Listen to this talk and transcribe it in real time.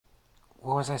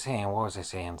what was I saying? What was I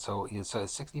saying? So it's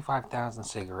 65,000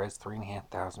 cigarettes,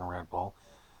 3,500 Red Bull,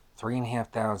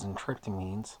 3,500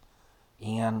 tryptamines,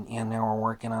 and now we're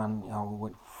working on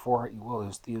what four? Well, it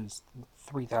was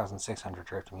 3,600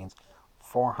 tryptamines,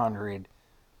 400,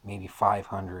 maybe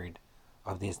 500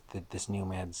 of this new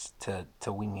meds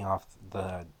to wean me off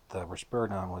the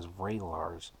risperidone was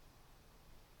Vraylar's.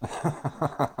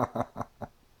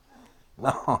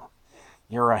 No,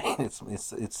 you're right. It's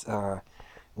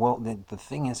well, the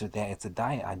thing is with that, it's a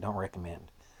diet I don't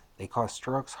recommend. They cause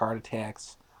strokes, heart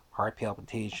attacks, heart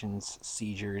palpitations,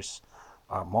 seizures,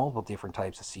 multiple different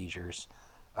types of seizures,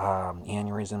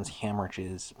 aneurysms,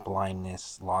 hemorrhages,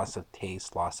 blindness, loss of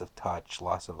taste, loss of touch,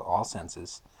 loss of all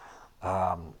senses,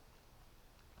 um,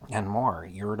 and more.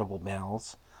 Irritable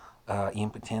bowels,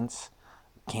 impotence,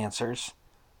 cancers,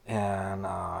 and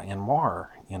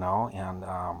more,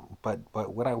 but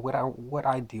what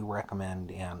I do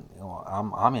recommend, and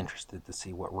I'm interested to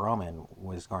see what Roman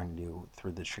was going to do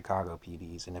through the Chicago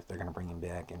PDs, and if they're going to bring him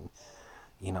back, and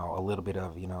a little bit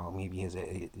of maybe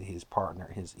his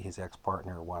partner, his ex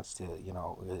partner wants to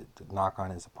to knock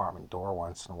on his apartment door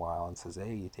once in a while and says,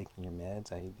 hey, you taking your meds,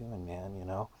 how you doing, man,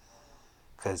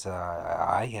 because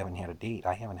I haven't had a date,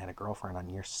 I haven't had a girlfriend on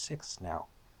year 6 now,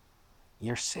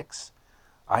 year 6.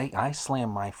 I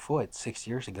slammed my foot 6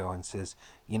 years ago and says,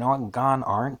 you know what, gone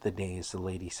aren't the days, the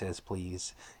lady says,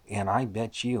 please. And I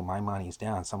bet you my money's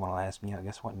down. Someone will ask me,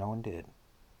 guess what? No one did.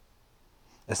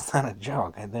 It's not a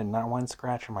joke. And then not one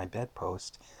scratch on my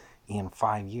bedpost in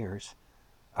 5 years.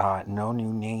 No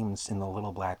new names in the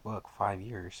little black book, 5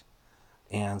 years.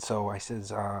 And so I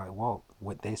says, well,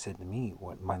 what they said to me,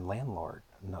 what my landlord,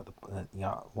 no,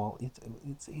 well,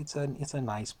 it's a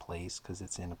nice place because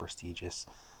it's in a prestigious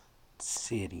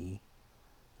city,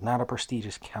 not a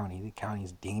prestigious county. The county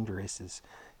is dangerous as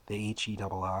the HE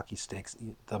double hockey sticks.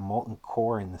 The molten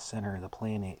core in the center of the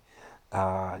planet,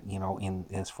 in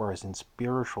as far as in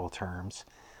spiritual terms,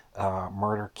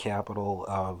 murder capital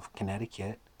of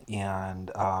Connecticut,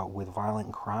 and with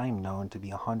violent crime known to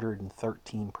be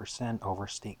 113% over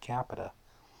state capita.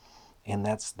 And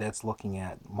that's looking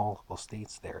at multiple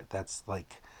states there. That's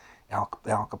like Al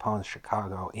Capone's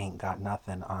Chicago ain't got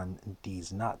nothing on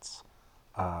these nuts,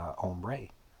 hombre.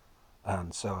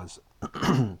 And so is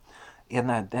and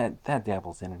that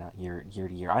dabbles in and out year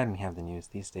to year. I don't have the news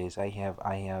these days. I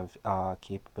have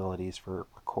capabilities for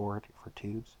record for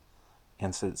tubes,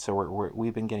 and so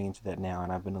we've been getting into that now,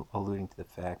 and I've been alluding to the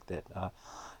fact that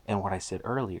and what I said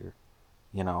earlier.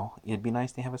 It'd be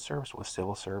nice to have a service with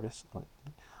civil service, like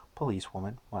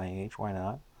policewoman my age. Why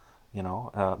not?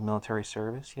 Military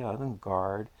service. Yeah, then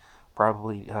guard.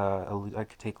 Probably, I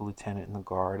could take a lieutenant in the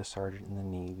guard, a sergeant in the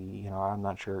navy. I'm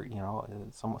not sure.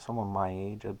 Someone my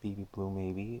age, a baby blue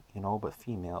maybe. But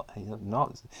female.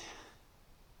 No,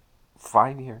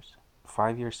 5 years,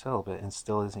 5 years celibate, and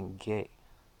still isn't gay.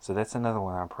 So that's another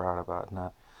one I'm proud about.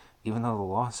 Now, even though the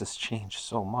laws has changed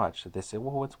so much, that they say,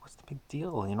 well, what's the big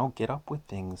deal? Get up with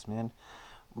things, man.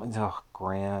 Oh,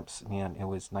 Gramps, man, it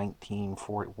was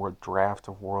 1940 draft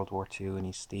of World War II, and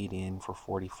he stayed in for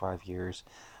 45 years.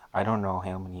 I don't know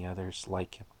how many others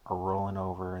like him are rolling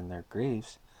over in their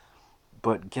graves,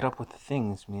 but get up with the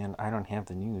things, man. I don't have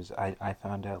the news. I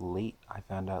found out late. I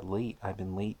found out late. I've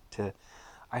been late to.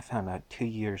 I found out 2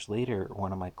 years later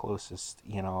one of my closest,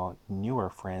 newer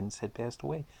friends had passed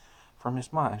away from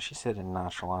his mom. And she said in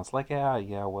nonchalance, like, yeah,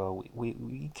 well,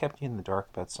 we kept you in the dark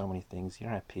about so many things. You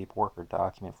don't have paperwork or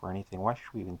document for anything. Why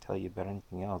should we even tell you about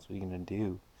anything else? What are you going to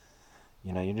do?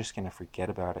 You're just going to forget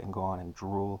about it and go on and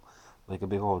drool like a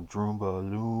big old Droomba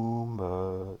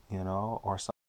Loomba, or